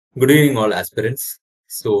Good evening, all aspirants.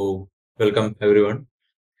 So, welcome everyone.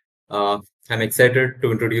 I'm excited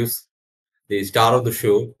to introduce the star of the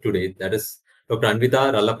show today, that is Dr.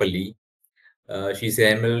 Anvitha Rallapalli. She's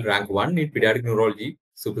AML rank 1 in Pediatric Neurology,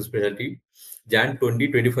 Super Specialty, Jan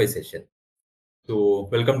 2025 session. So,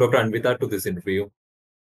 welcome Dr. Anvitha to this interview.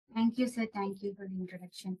 Thank you, sir. Thank you for the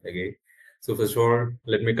introduction. Okay. So, first of all,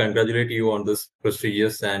 let me congratulate you on this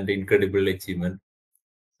prestigious and incredible achievement.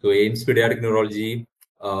 So, AIMS Pediatric Neurology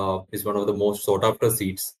is one of the most sought after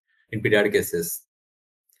seats in Pediatric SS.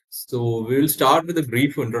 So we will start with a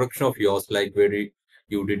brief introduction of yours, like where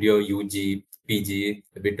you did your UG, PG,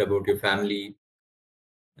 a bit about your family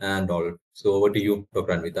and all. So over to you,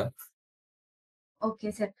 Dr. Anvitha.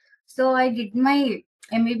 Okay, sir. So I did my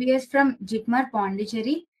MBBS from Jitmar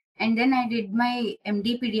Pondicherry, and then I did my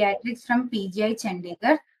MD Pediatrics from PGI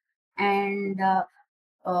Chandigarh. And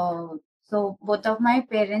so both of my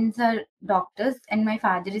parents are doctors, and my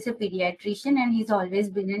father is a pediatrician, and he's always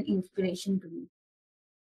been an inspiration to me.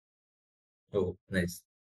 Oh, nice.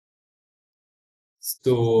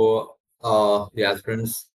 So the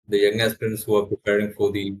aspirants, the young aspirants who are preparing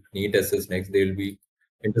for the NEET SS next, they will be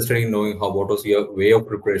interested in knowing what was your way of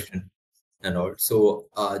preparation and all. So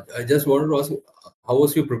I just wanted to ask, how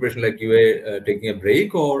was your preparation? Like you were taking a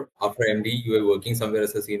break, or after MD you were working somewhere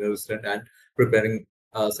as a senior assistant and preparing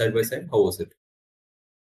side by side? How was it?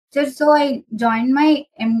 Sir, so I joined my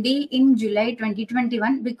MD in July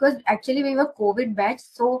 2021 because actually we were COVID batch.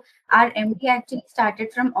 So our MD actually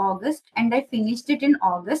started from August and I finished it in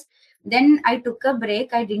August. Then I took a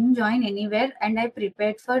break. I didn't join anywhere and I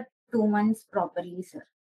prepared for 2 months properly, sir.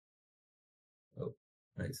 Oh,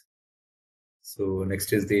 nice. So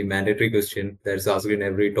next is the mandatory question that's asked in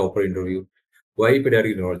every topper interview. Why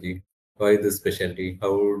pediatric neurology? Why this specialty?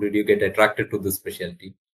 How did you get attracted to this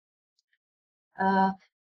specialty? Uh,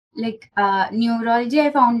 Neurology,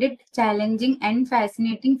 I found it challenging and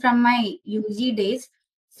fascinating from my UG days.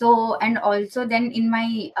 So, and also then in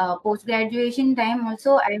my post graduation time,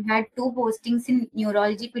 also I've had two postings in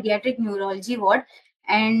neurology, pediatric neurology ward,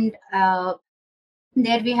 and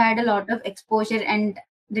there we had a lot of exposure, and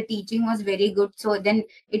the teaching was very good. So then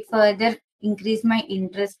it further increased my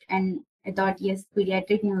interest, and I thought, yes,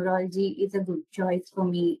 pediatric neurology is a good choice for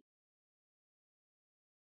me.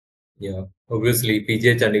 Yeah, obviously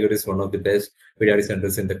PGI Chandigarh is one of the best pediatric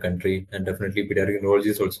centers in the country, and definitely pediatric neurology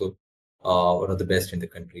is also one of the best in the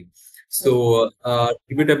country. So, a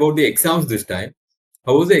bit about the exams this time.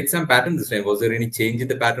 How was the exam pattern this time? Was there any change in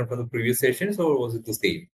the pattern from the previous sessions, or was it the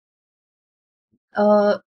same?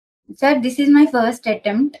 Uh, Sir, this is my first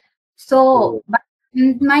attempt. So, Oh, but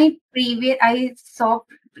in my previous, I saw,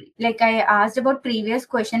 like I asked about previous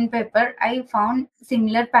question paper. I found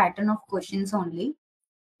similar pattern of questions only.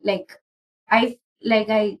 Like I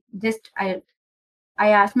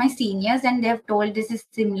asked my seniors and they have told this is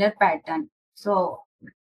similar pattern. So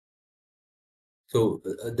so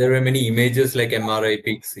there were many images like MRI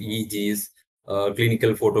pics, EEGs,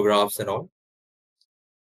 clinical photographs, and all.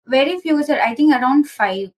 very few, sir. I think around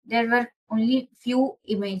five. There were only few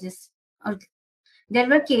images. Or there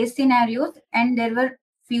were case scenarios and there were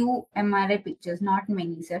few MRI pictures, not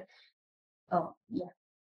many, sir. Yeah.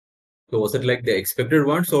 So was it like the expected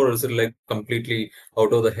ones, or is it like completely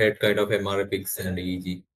out of the head kind of MRI pics and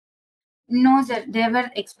EEG? No, sir. There were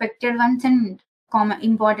expected ones and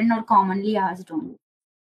important or commonly asked only.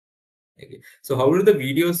 Okay. So how did the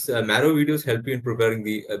videos, Marrow videos, help you in preparing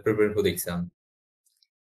for the exam?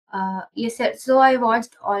 Yes, sir. So I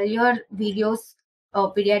watched all your videos,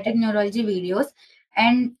 pediatric neurology videos,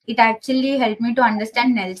 and it actually helped me to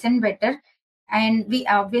understand Nelson better. And we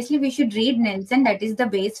should read Nelson. That is the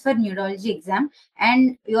base for neurology exam.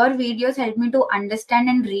 And your videos helped me to understand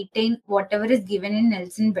and retain whatever is given in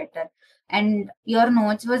Nelson better. And your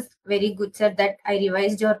notes was very good, sir. That I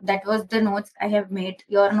revised your. That was the notes I have made.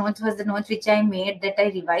 Your notes was the notes which I made that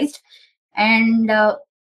I revised. And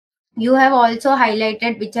you have also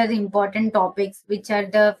highlighted which are the important topics, which are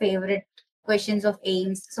the favorite questions of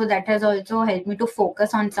AIMS. So that has also helped me to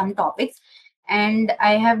focus on some topics. And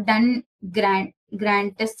I have done grant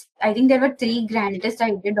tests. I think there were three grant tests.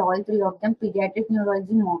 I did all three of them, pediatric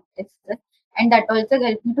neurology mock tests. And that also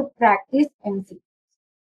helped me to practice MC,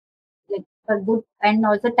 like for good and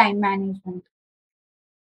also time management.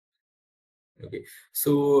 Okay.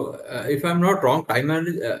 So if I'm not wrong,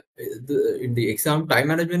 in the exam time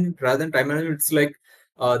management rather than time management, it's like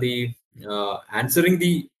the answering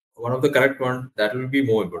the one of the correct one that will be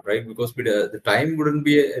more important, right? Because the time wouldn't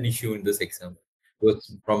be an issue in this exam.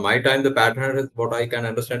 Because from my time, the pattern has, what I can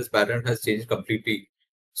understand is pattern has changed completely.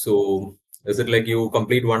 So is it like you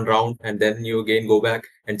complete one round and then you again go back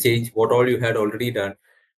and change what all you had already done?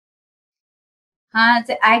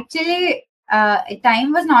 So actually,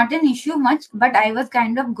 time was not an issue much, but I was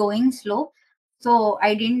kind of going slow. So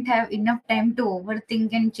I didn't have enough time to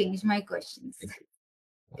overthink and change my questions.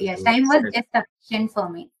 Yes, So time was just sufficient for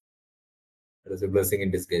me. that is a blessing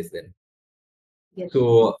in disguise then. Yes.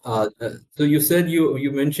 So you said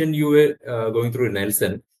you mentioned you were going through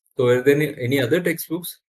Nelson. So are there any other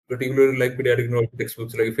textbooks, particularly like pediatric neurology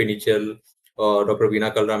textbooks like Finichel or Dr.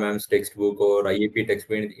 Veena Kalra ma'am's textbook or IAP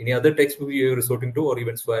textbook? Any other textbook you're resorting to, or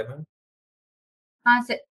even Swayman?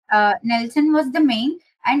 So, Nelson was the main,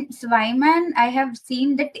 and Swyman, I have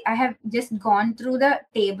seen that I have just gone through the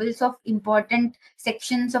tables of important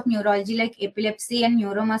sections of neurology like epilepsy and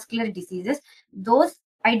neuromuscular diseases. Those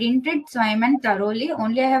I didn't read Swyman thoroughly,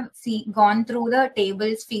 only I have gone through the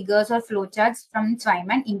tables, figures, or flowcharts from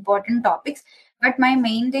Swyman, important topics. But my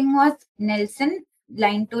main thing was Nelson,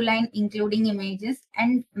 line to line, including images,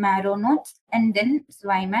 and Marrow notes, and then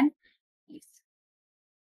Swyman. Yes.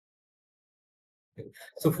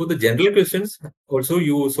 So for the general questions, also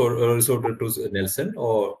you resorted to Nelson,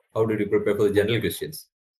 or how did you prepare for the general questions?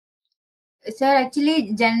 Sir,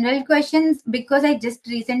 actually, general questions, because I just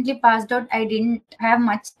recently passed out, I didn't have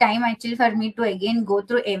much time actually for me to again go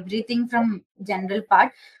through everything from general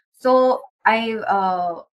part. So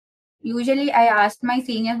I usually I asked my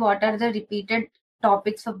seniors what are the repeated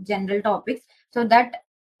topics of general topics, so that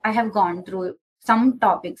I have gone through some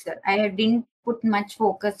topics, sir. I didn't put much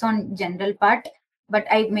focus on general part, but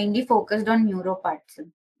I mainly focused on neuro part, sir,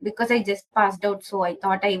 because I just passed out. So I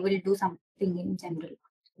thought I will do something in general.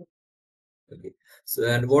 Okay. So,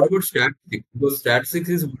 and what about statistics? Because statistics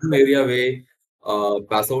is one area where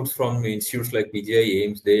pass outs from institutes like PGI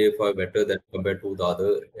AIMS, they far better than compared to the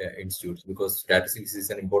other institutes, because statistics is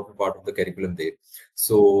an important part of the curriculum there.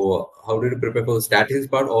 So, how did you prepare for the statistics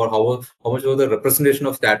part, or how much was the representation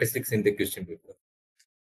of statistics in the question paper?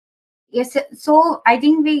 Yes, sir. So I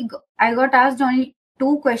think I got asked only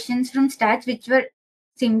two questions from stats, which were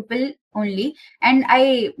simple only, and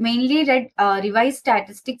I mainly read revised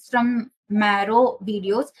statistics from Marrow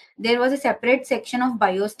videos. There was a separate section of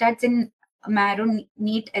biostats in Marrow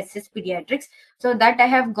NEET SS Pediatrics, so that I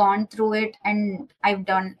have gone through it and I've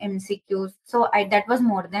done MCQs. So I that was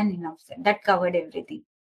more than enough, sir. That covered everything.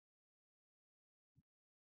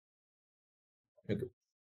 Okay.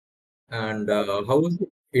 And how was the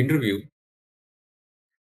interview?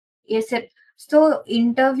 Yes, sir. So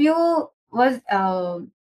interview was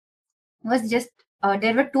just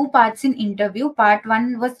there were two parts in interview. Part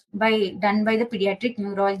one was done by the pediatric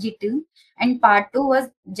neurology team, and part two was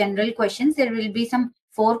general questions. There will be some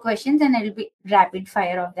four questions, and it will be rapid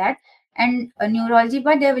fire of that. And neurology,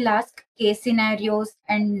 but they will ask case scenarios,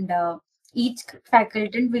 and each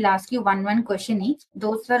faculty will ask you one question each.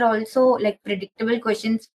 Those were also like predictable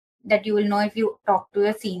questions that you will know if you talk to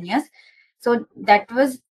your seniors. So that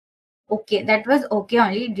was okay, that was okay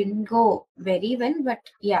only. It didn't go very well, but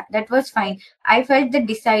yeah, that was fine. I felt the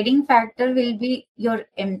deciding factor will be your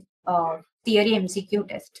theory MCQ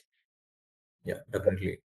test. Yeah,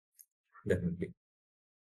 definitely, definitely.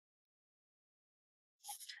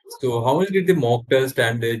 So, how much did the mock test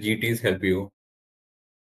and the GTs help you?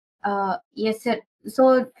 Yes, sir.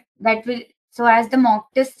 So that will, so as the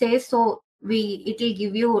mock test says, so it will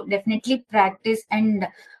give you definitely practice, and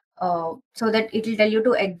so that it will tell you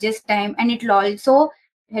to adjust time, and it will also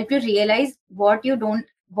help you realize what you don't,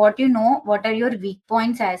 what you know, what are your weak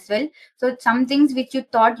points as well. So some things which you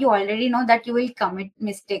thought you already know, that you will commit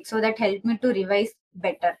mistakes. So that helped me to revise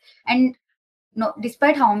better. And no,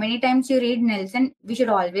 despite how many times you read Nelson, we should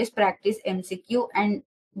always practice MCQ, and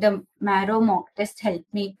the Marrow mock test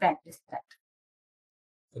helped me practice that.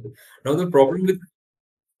 Okay. Now, the problem with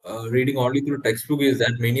reading only through textbook is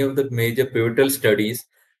that many of the major pivotal studies,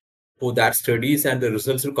 for that studies and the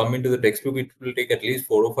results will come into the textbook, it will take at least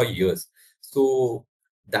 4 or 5 years. So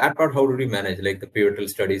that part, how do we manage, like the pivotal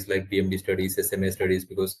studies like DMD studies, SMA studies?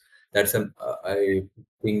 Because that's I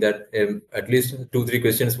think that at least 2 3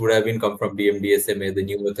 questions would have been come from DMD, SMA, the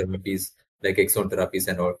newer therapies like exon therapies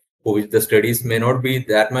and all, for which the studies may not be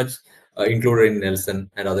that much included in Nelson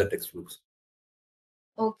and other textbooks.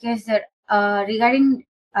 Okay, sir. Regarding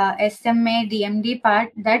SMA, DMD part,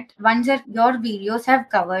 that one, sir, your videos have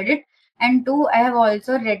covered it, and two, I have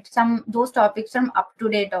also read some those topics from up to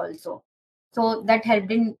date also. So that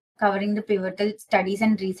helped in covering the pivotal studies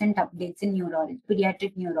and recent updates in neurology,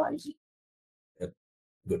 pediatric neurology.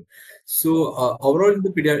 Good. So overall, in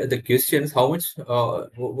the questions, how much?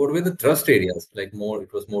 What were the trust areas? Like more,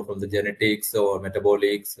 it was more from the genetics or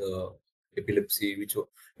metabolics, epilepsy.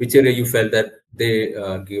 Which area you felt that they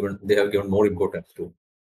have given more importance to?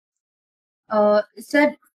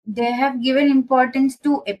 Sir, they have given importance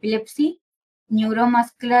to epilepsy,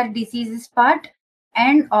 neuromuscular diseases part,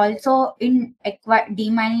 and also in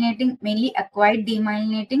demyelinating, mainly acquired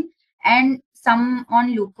demyelinating, and some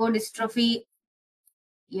on leukodystrophy.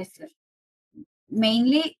 Yes, sir.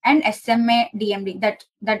 Mainly, and SMA DMD,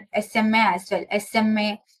 that SMA as well.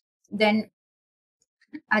 SMA, then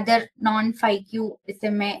other non-5Q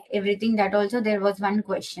SMA, everything, that also there was one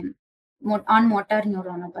question on motor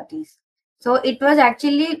neuronopathies. So it was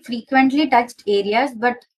actually frequently touched areas,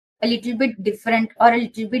 but a little bit different or a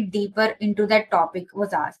little bit deeper into that topic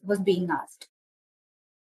was being asked.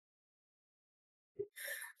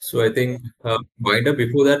 So I think, wind up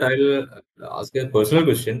before that, I'll ask a personal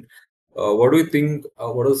question. What do you think?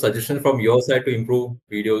 What are the suggestions from your side to improve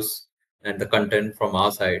videos and the content from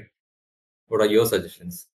our side? What are your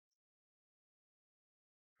suggestions?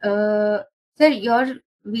 Sir, your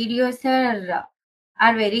videos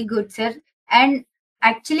are very good, sir. And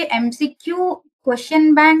actually, MCQ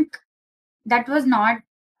question bank, that was not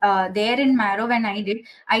there in Marrow when I did.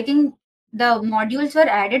 I think the modules were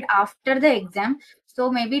added after the exam,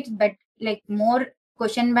 so maybe it's better, like more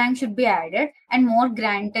question bank should be added and more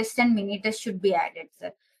grand tests and mini tests should be added,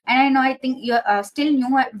 sir. And I know, I think your still new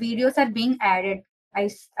videos are being added.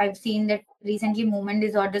 I've seen that recently movement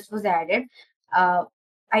disorders was added. Uh,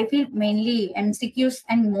 I feel mainly MCQs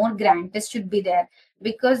and more grand tests should be there,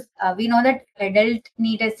 because we know that adult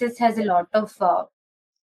NEET SS has a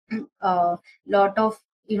uh, lot of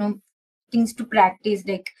things to practice,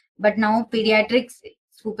 like, but now pediatrics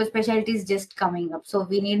super specialty is just coming up, so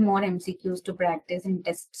we need more MCQs to practice and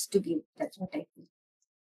tests to give. That's what I feel.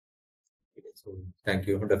 So thank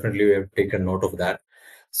you. Definitely, we have taken note of that.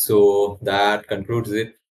 So that concludes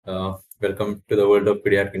it. Welcome to the world of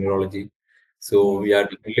pediatric neurology. So we are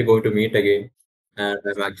definitely going to meet again, and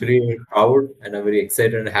I'm actually proud and I'm very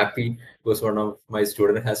excited and happy because one of my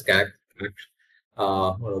students has cracked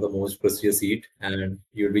one of the most prestigious seat, and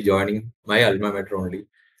you'll be joining my alma mater only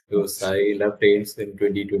because I left AIMS in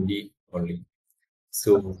 2020 only.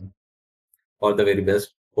 So all the very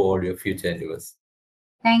best for your future endeavors.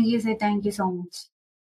 Thank you, sir. Thank you so much.